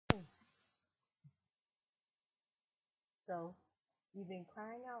So you've been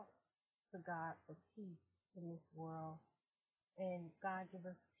crying out to God for peace in this world, and God give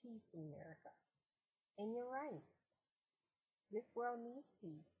us peace in America. And you're right. This world needs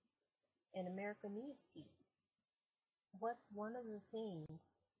peace, and America needs peace. What's one of the things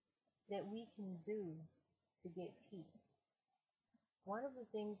that we can do to get peace? One of the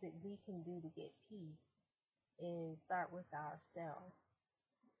things that we can do to get peace is start with ourselves.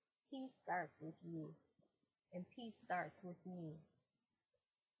 Peace starts with you, and peace starts with me.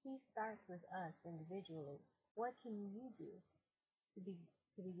 Peace starts with us individually. What can you do to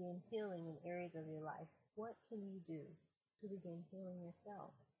begin healing in areas of your life? What can you do to begin healing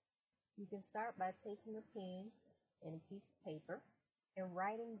yourself? You can start by taking a pen and a piece of paper and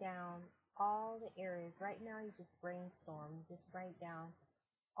writing down all the areas. Right now you just brainstorm. You just write down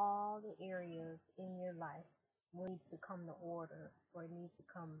all the areas in your life where it needs to come to order, or it needs to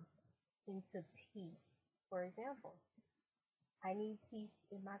come into peace. For example, I need peace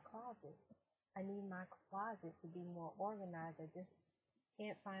in my closet. I need my closet to be more organized. I just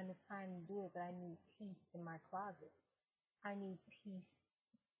can't find the time to do it, but I need peace in my closet. I need peace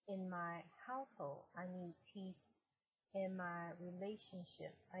in my household. I need peace in my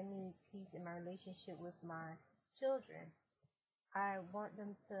relationship. I need peace in my relationship with my children. I want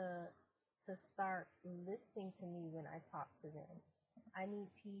them to start listening to me when I talk to them. I need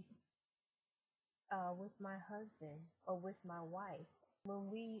peace with my husband or with my wife.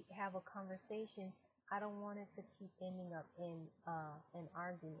 When we have a conversation, I don't want it to keep ending up in an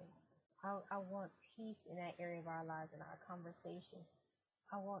argument. I want peace in that area of our lives, in our conversation.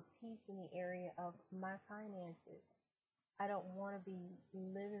 I want peace in the area of my finances. I don't want to be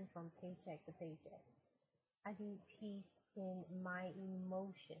living from paycheck to paycheck. I need peace in my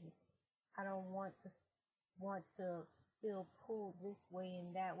emotions. I don't want to feel pulled this way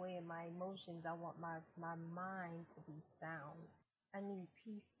and that way in my emotions. I want my mind to be sound. I need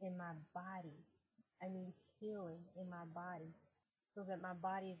peace in my body. I need healing in my body so that my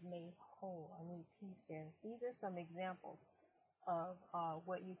body is made whole. I need peace there. These are some examples of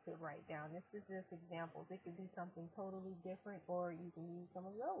what you could write down. This is just examples. It could be something totally different, or you can use some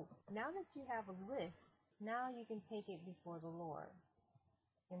of those. Now that you have a list, now you can take it before the Lord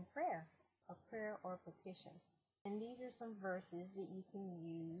in prayer, a prayer or petition. And these are some verses that you can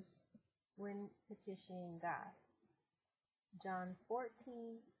use when petitioning God. John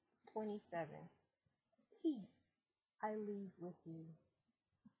 14:27. Peace I leave with you.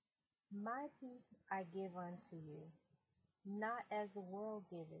 My peace I give unto you. Not as the world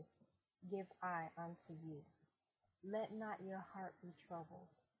giveth, give I unto you. Let not your heart be troubled,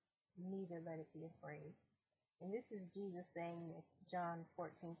 neither let it be afraid. And this is Jesus saying this, John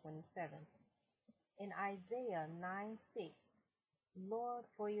 14:27. In Isaiah 9:6, Lord,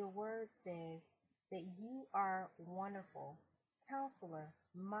 for your word says that you are wonderful, Counselor,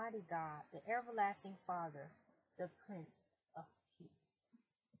 mighty God, the everlasting Father, the Prince of Peace.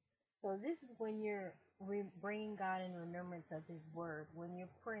 So this is when you're bringing God in remembrance of his word, when you're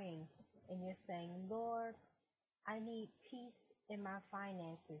praying and you're saying, Lord, I need peace in my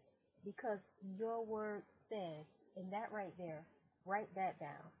finances because your word says, and that right there, write that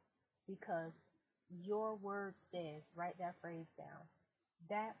down, because your word says, write that phrase down.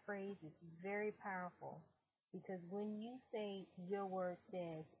 That phrase is very powerful because when you say your word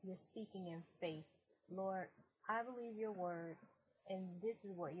says, you're speaking in faith. Lord, I believe your word, and this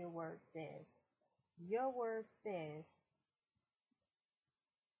is what your word says. Your word says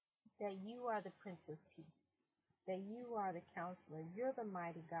that you are the Prince of Peace, that you are the Counselor, you're the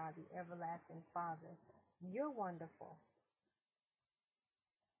mighty God, the everlasting Father. You're wonderful.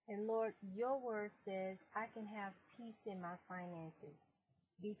 And Lord, your word says I can have peace in my finances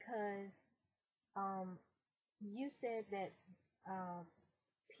because you said that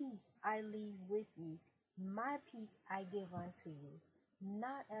peace I leave with you. My peace I give unto you.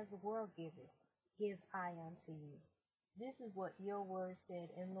 Not as the world giveth, give I unto you. This is what your word said.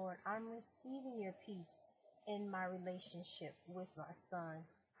 And Lord, I'm receiving your peace in my relationship with my son.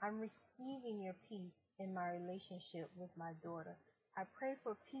 I'm receiving your peace in my relationship with my daughter. I pray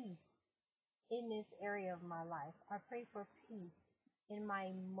for peace in this area of my life. I pray for peace in my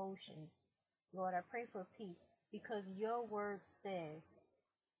emotions. Lord, I pray for peace because your word says,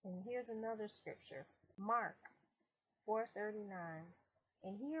 and here's another scripture, Mark 4:39.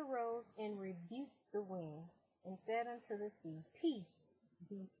 And he arose and rebuked the wind and said unto the sea, Peace,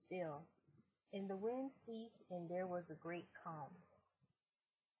 be still. And the wind ceased, and there was a great calm.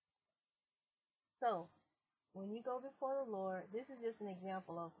 So, when you go before the Lord, this is just an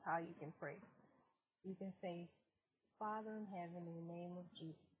example of how you can pray. You can say, Father in heaven, in the name of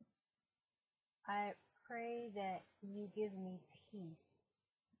Jesus, I pray that you give me peace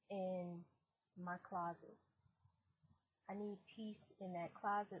in my closet. I need peace in that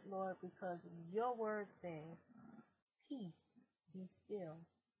closet, Lord, because your word says, peace, be still.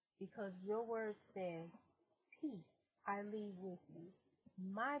 Because your word says, peace I leave with you.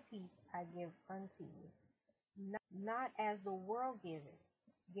 My peace I give unto you. Not as the world giveth,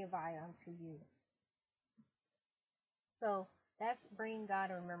 give I unto you. So that's bringing God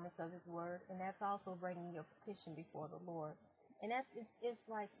a remembrance of his word, and that's also bringing your petition before the Lord. And it's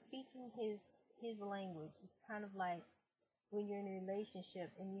like speaking his language. It's kind of like when you're in a relationship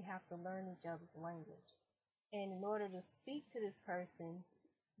and you have to learn each other's language. And in order to speak to this person,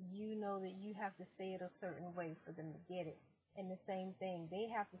 you know that you have to say it a certain way for them to get it. And the same thing, they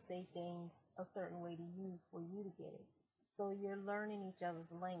have to say things a certain way to you for you to get it. So you're learning each other's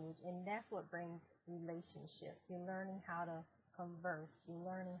language, and that's what brings relationship. You're learning how to converse. You're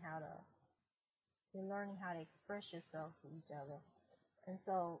learning how to express yourselves to each other. And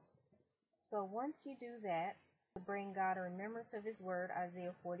so once you do that, to bring God a remembrance of his word,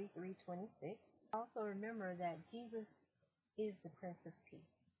 Isaiah 43:26. Also remember that Jesus is the Prince of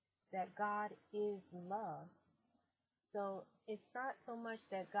Peace, that God is love. So it's not so much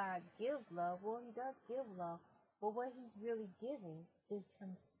that God gives love. Well, he does give love, but what he's really giving is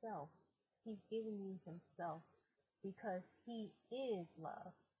himself. He's giving you himself because he is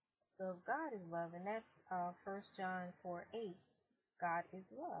love. So if God is love, and that's 1 John 4:8, God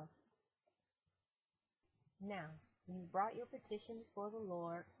is love. Now, you brought your petition before the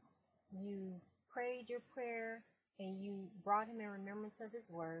Lord, you prayed your prayer, and you brought him in remembrance of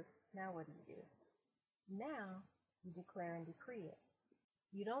his word. Now what do? Now you declare and decree it.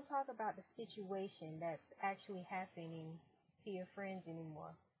 You don't talk about the situation that's actually happening to your friends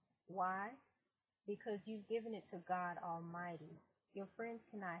anymore. Why? Because you've given it to God Almighty. Your friends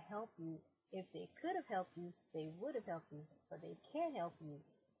cannot help you. If they could have helped you, they would have helped you, but they can't help you.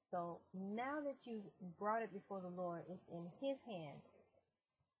 So now that you brought it before the Lord, it's in his hands.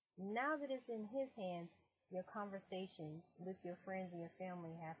 Now that it's in his hands, your conversations with your friends and your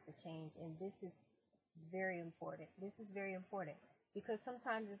family has to change. And this is very important. This is very important because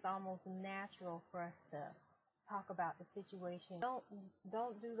sometimes it's almost natural for us to talk about the situation.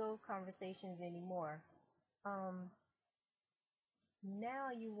 Don't do those conversations anymore.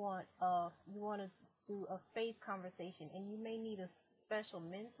 Now you want to do a faith conversation, and you may need a special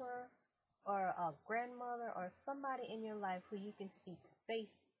mentor or a grandmother or somebody in your life who you can speak faith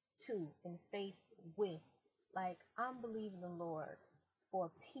to and faith with. Like, I'm believing the Lord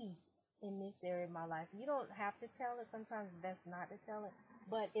for peace in this area of my life. You don't have to tell it. Sometimes it's best not to tell it.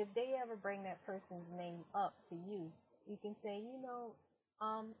 But if they ever bring that person's name up to you, you can say,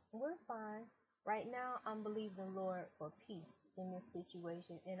 we're fine. Right now, I'm believing the Lord for peace in this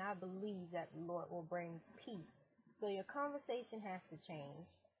situation, and I believe that the Lord will bring peace. So your conversation has to change.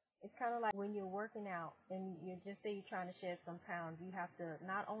 It's kind of like when you're working out and you just say you're trying to shed some pounds, you have to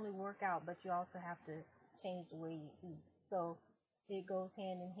not only work out, but you also have to change the way you eat. So it goes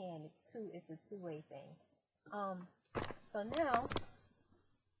hand in hand. It's a two-way thing. So now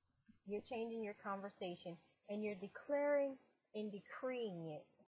you're changing your conversation and you're declaring and decreeing it